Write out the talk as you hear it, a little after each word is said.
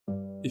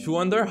If you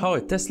wonder how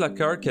a Tesla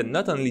car can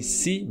not only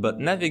see but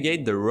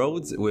navigate the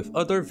roads with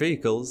other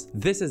vehicles,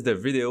 this is the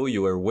video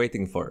you were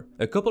waiting for.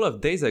 A couple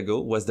of days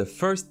ago was the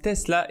first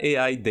Tesla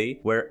AI Day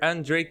where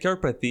Andrej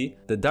Karpathy,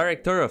 the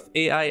director of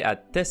AI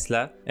at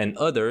Tesla, and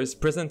others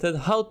presented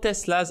how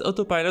Tesla's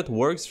autopilot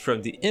works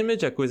from the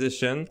image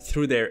acquisition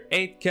through their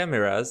 8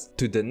 cameras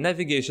to the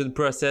navigation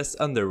process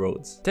on the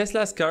roads.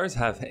 Tesla's cars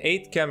have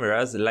 8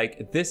 cameras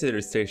like this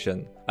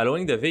illustration,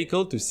 allowing the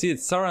vehicle to see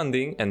its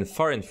surrounding and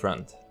far in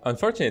front.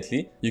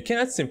 Unfortunately, you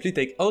cannot simply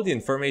take all the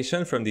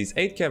information from these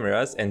 8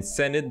 cameras and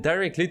send it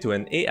directly to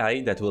an AI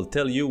that will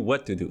tell you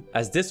what to do,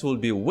 as this will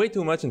be way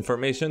too much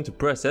information to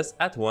process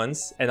at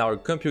once and our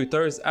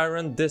computers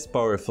aren't this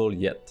powerful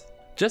yet.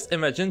 Just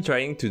imagine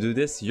trying to do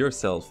this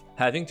yourself,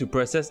 having to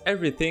process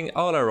everything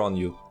all around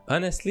you.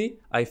 Honestly,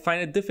 I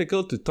find it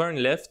difficult to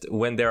turn left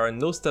when there are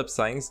no stop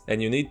signs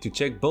and you need to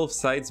check both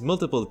sides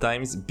multiple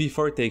times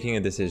before taking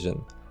a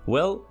decision.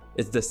 Well,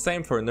 it's the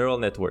same for neural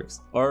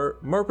networks, or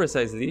more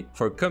precisely,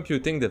 for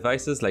computing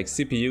devices like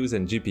CPUs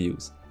and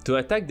GPUs. To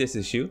attack this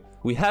issue,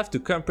 we have to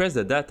compress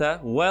the data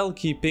while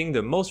keeping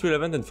the most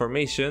relevant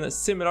information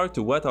similar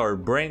to what our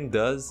brain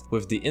does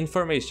with the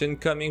information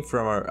coming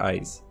from our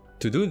eyes.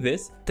 To do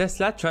this,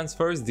 Tesla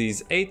transfers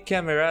these 8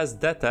 cameras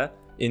data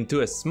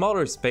into a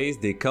smaller space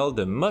they call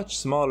the much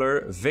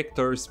smaller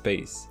vector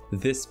space.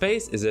 This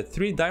space is a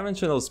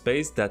 3-dimensional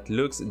space that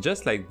looks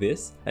just like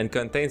this and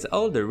contains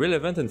all the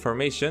relevant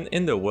information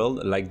in the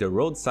world like the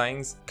road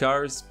signs,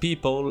 cars,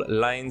 people,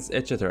 lines,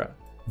 etc.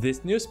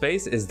 This new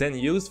space is then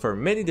used for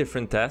many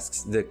different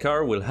tasks the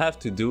car will have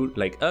to do,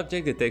 like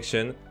object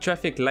detection,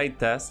 traffic light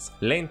tasks,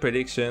 lane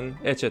prediction,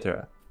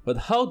 etc. But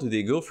how do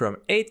they go from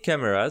 8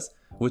 cameras,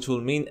 which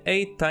will mean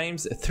 8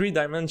 times 3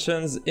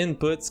 dimensions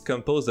inputs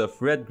composed of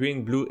red,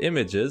 green, blue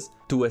images,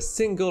 to a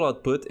single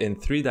output in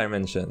 3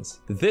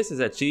 dimensions? This is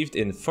achieved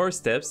in 4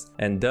 steps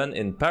and done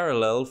in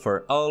parallel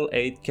for all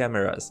 8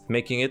 cameras,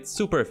 making it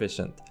super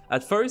efficient.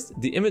 At first,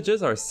 the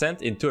images are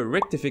sent into a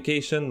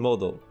rectification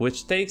model,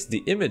 which takes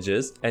the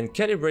images and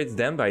calibrates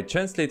them by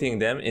translating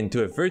them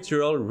into a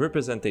virtual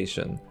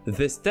representation.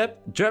 This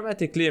step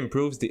dramatically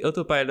improves the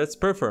autopilot's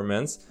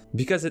performance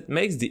because it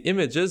makes the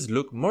images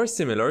look more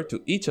similar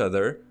to each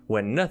other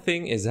when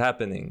nothing is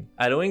happening,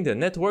 allowing the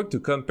network to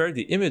compare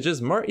the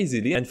images more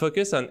easily and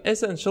focus on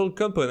essential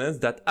components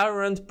that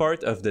aren't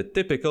part of the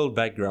typical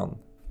background.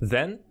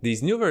 Then,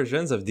 these new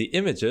versions of the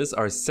images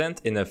are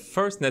sent in a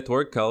first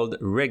network called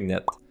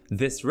RegNet.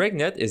 This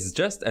RegNet is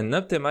just an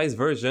optimized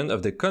version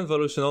of the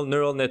convolutional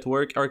neural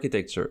network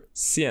architecture,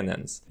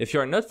 CNNs. If you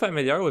are not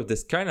familiar with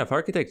this kind of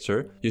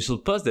architecture, you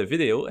should pause the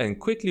video and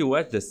quickly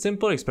watch the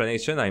simple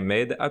explanation I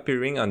made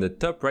appearing on the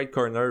top right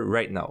corner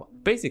right now.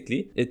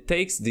 Basically, it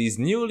takes these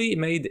newly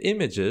made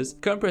images,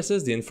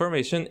 compresses the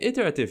information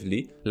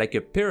iteratively like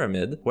a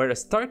pyramid, where the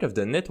start of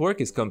the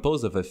network is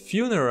composed of a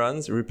few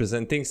neurons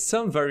representing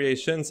some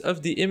variations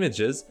of the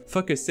images,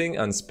 focusing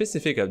on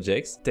specific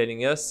objects,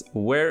 telling us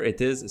where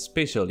it is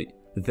spatially.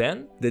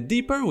 Then, the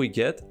deeper we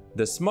get,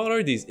 the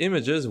smaller these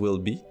images will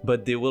be,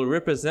 but they will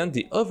represent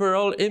the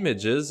overall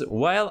images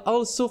while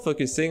also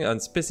focusing on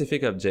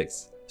specific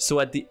objects. So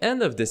at the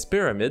end of this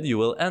pyramid, you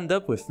will end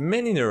up with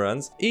many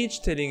neurons,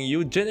 each telling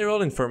you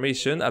general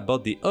information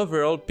about the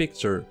overall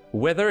picture,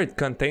 whether it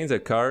contains a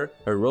car,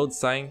 a road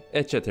sign,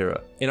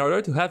 etc. In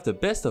order to have the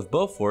best of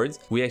both worlds,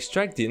 we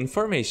extract the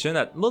information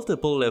at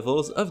multiple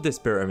levels of this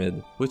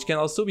pyramid, which can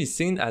also be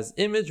seen as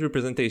image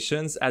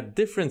representations at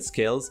different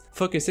scales,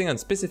 focusing on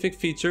specific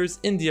features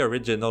in the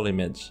original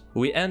image.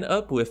 We end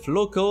up with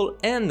local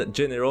and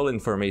general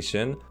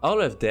information,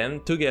 all of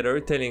them together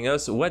telling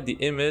us what the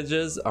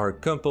images are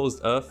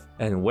composed of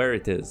and where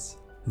it is.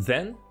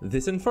 Then,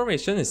 this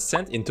information is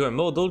sent into a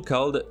model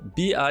called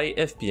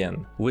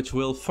BiFPN, which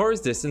will force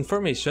this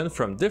information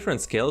from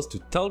different scales to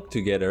talk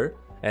together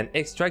and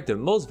extract the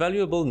most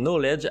valuable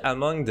knowledge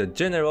among the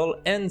general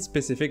and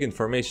specific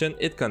information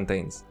it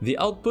contains. The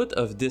output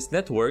of this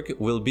network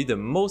will be the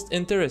most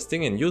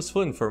interesting and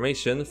useful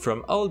information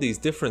from all these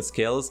different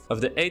scales of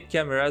the 8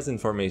 cameras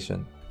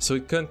information. So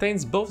it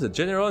contains both the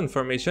general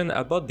information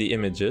about the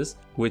images,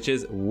 which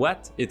is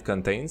what it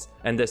contains,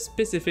 and the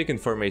specific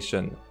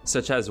information,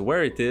 such as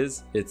where it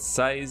is, its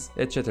size,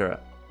 etc.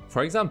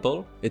 For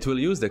example, it will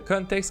use the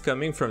context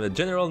coming from the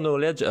general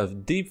knowledge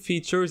of deep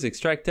features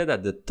extracted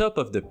at the top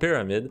of the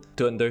pyramid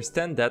to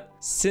understand that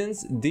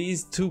since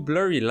these 2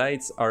 blurry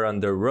lights are on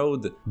the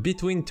road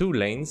between 2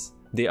 lanes,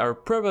 they are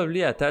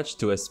probably attached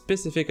to a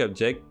specific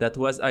object that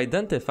was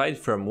identified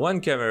from one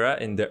camera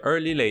in the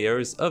early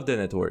layers of the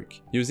network.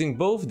 Using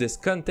both this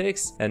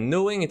context and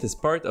knowing it is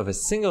part of a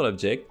single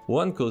object,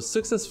 one could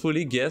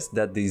successfully guess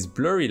that these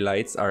blurry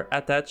lights are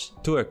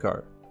attached to a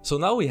car. So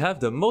now we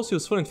have the most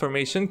useful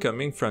information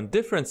coming from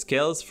different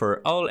scales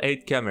for all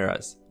 8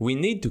 cameras. We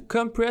need to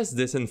compress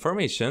this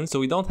information so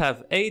we don't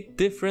have 8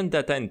 different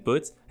data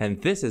inputs,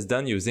 and this is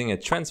done using a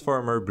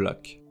transformer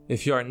block.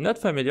 If you are not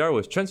familiar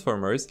with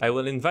transformers, I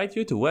will invite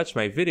you to watch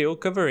my video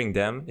covering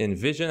them in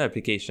vision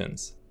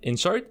applications. In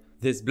short,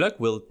 This block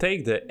will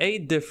take the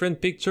 8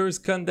 different pictures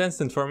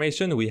condensed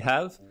information we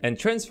have and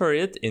transfer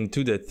it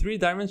into the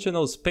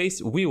 3-dimensional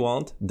space we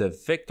want, the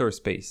vector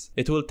space.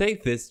 It will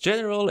take this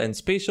general and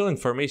spatial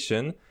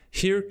information,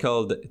 here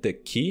called the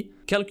key,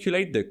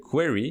 calculate the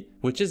query,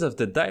 which is of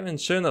the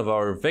dimension of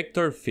our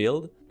vector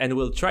field, and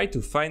will try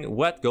to find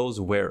what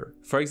goes where.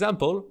 For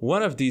example,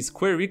 one of these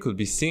query could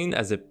be seen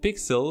as a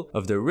pixel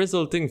of the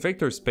resulting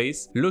vector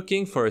space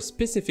looking for a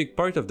specific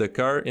part of the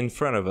car in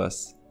front of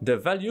us. The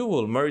value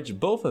will merge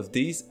both of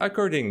these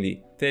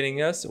accordingly,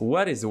 telling us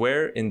what is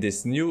where in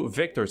this new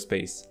vector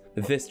space.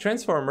 This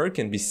transformer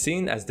can be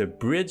seen as the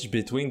bridge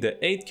between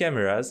the 8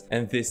 cameras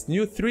and this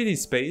new 3D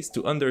space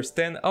to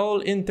understand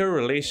all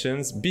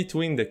interrelations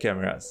between the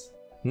cameras.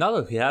 Now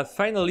that we have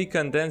finally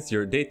condensed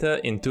your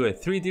data into a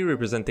 3D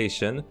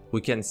representation,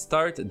 we can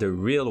start the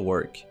real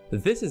work.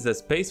 This is the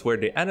space where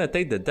they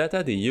annotate the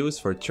data they use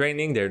for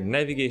training their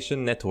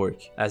navigation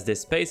network, as the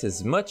space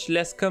is much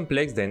less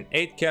complex than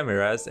 8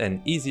 cameras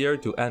and easier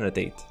to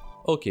annotate.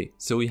 Okay,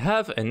 so we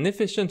have an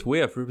efficient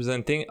way of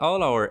representing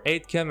all our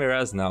 8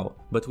 cameras now,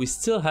 but we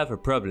still have a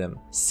problem.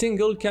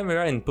 Single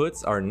camera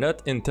inputs are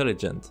not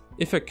intelligent.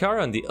 If a car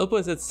on the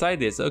opposite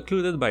side is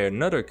occluded by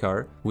another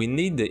car, we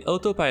need the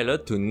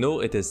autopilot to know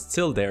it is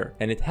still there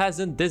and it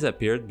hasn't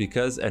disappeared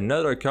because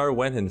another car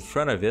went in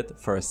front of it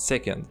for a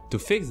second. To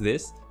fix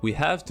this, we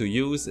have to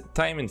use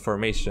time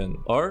information,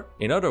 or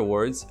in other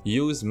words,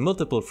 use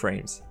multiple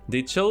frames.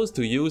 They chose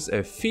to use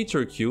a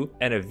feature queue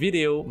and a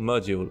video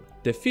module.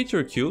 The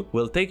feature queue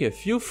will take a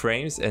few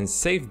frames and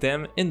save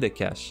them in the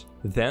cache.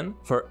 Then,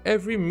 for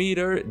every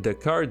meter the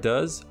car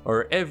does,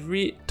 or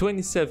every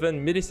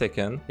 27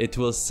 milliseconds, it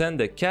will send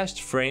the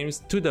cached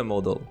frames to the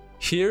model.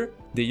 Here,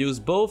 they use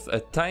both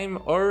a time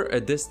or a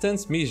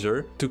distance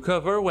measure to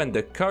cover when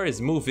the car is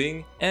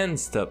moving and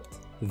stopped.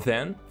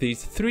 Then,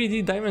 these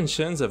 3D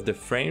dimensions of the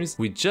frames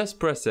we just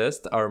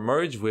processed are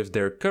merged with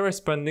their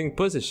corresponding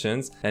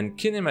positions and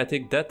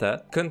kinematic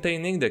data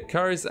containing the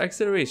car's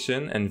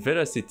acceleration and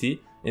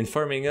velocity,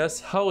 informing us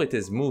how it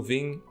is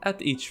moving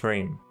at each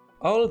frame.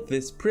 All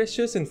this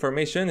precious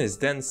information is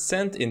then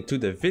sent into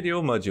the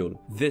video module.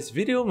 This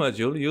video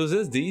module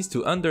uses these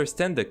to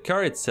understand the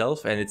car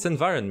itself and its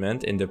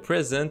environment in the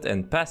present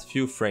and past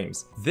few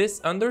frames.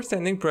 This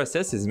understanding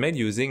process is made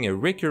using a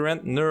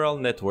recurrent neural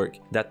network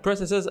that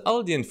processes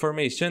all the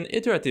information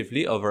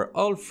iteratively over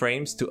all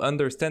frames to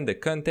understand the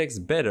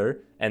context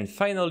better and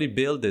finally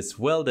build this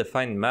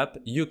well-defined map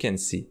you can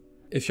see.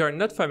 If you are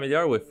not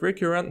familiar with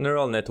recurrent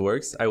neural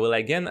networks, I will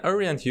again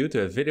orient you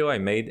to a video I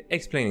made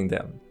explaining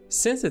them.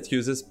 Since it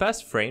uses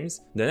past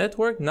frames, the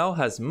network now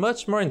has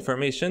much more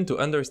information to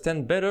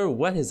understand better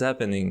what is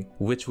happening,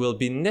 which will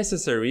be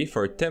necessary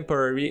for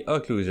temporary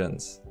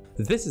occlusions.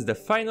 This is the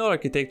final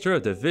architecture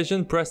of the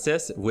vision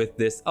process with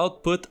this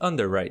output on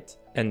the right.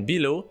 And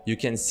below, you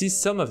can see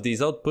some of these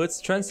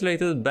outputs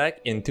translated back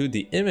into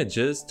the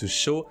images to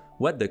show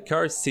what the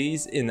car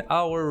sees in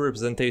our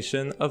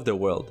representation of the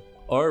world.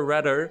 Or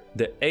rather,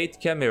 the 8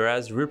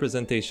 cameras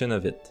representation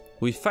of it.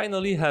 We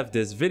finally have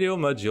this video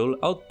module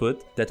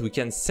output that we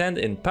can send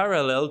in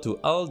parallel to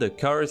all the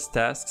car's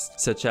tasks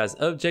such as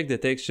object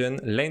detection,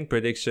 lane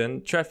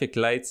prediction, traffic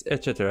lights,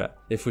 etc.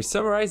 If we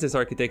summarize this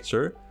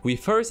architecture, we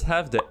first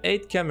have the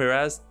 8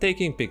 cameras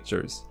taking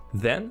pictures.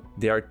 Then,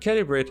 they are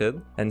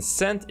calibrated and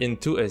sent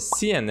into a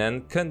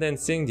CNN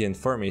condensing the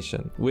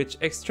information, which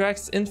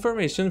extracts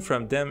information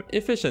from them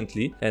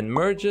efficiently and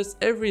merges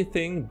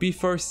everything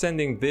before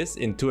sending this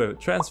into a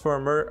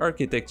transformer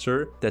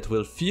architecture that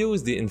will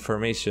fuse the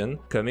information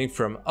coming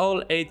from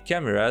all 8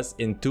 cameras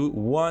into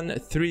one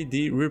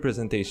 3D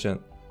representation.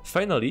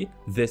 Finally,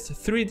 this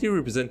 3D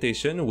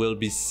representation will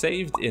be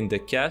saved in the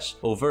cache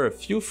over a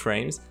few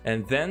frames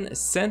and then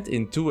sent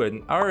into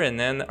an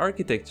RNN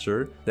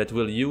architecture that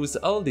will use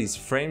all these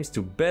frames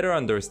to better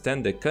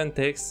understand the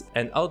context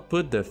and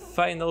output the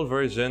final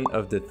version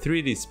of the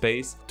 3D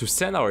space to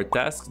send our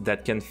tasks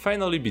that can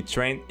finally be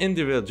trained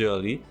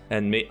individually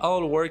and may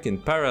all work in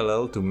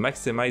parallel to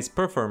maximize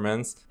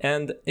performance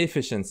and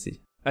efficiency.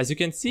 As you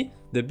can see,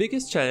 the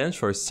biggest challenge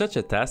for such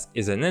a task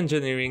is an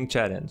engineering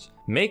challenge.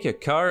 Make a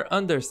car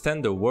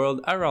understand the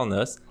world around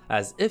us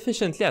as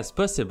efficiently as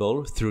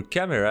possible through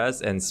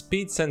cameras and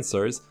speed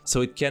sensors so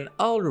it can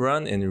all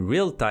run in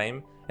real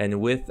time and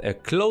with a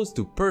close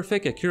to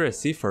perfect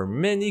accuracy for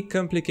many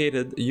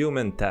complicated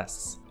human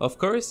tasks. Of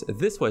course,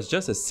 this was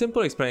just a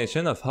simple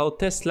explanation of how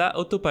Tesla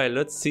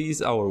Autopilot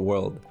sees our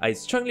world. I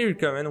strongly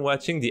recommend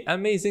watching the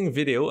amazing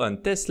video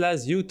on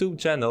Tesla's YouTube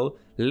channel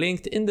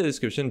linked in the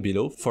description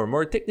below for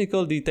more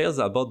technical details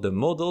about the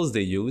models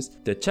they use,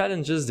 the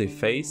challenges they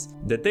face,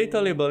 the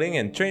data labeling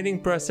and training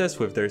process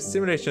with their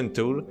simulation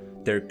tool,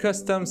 their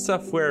custom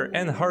software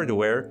and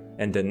hardware,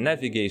 and the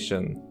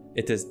navigation.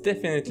 It is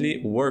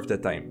definitely worth the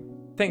time.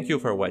 Thank you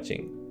for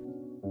watching.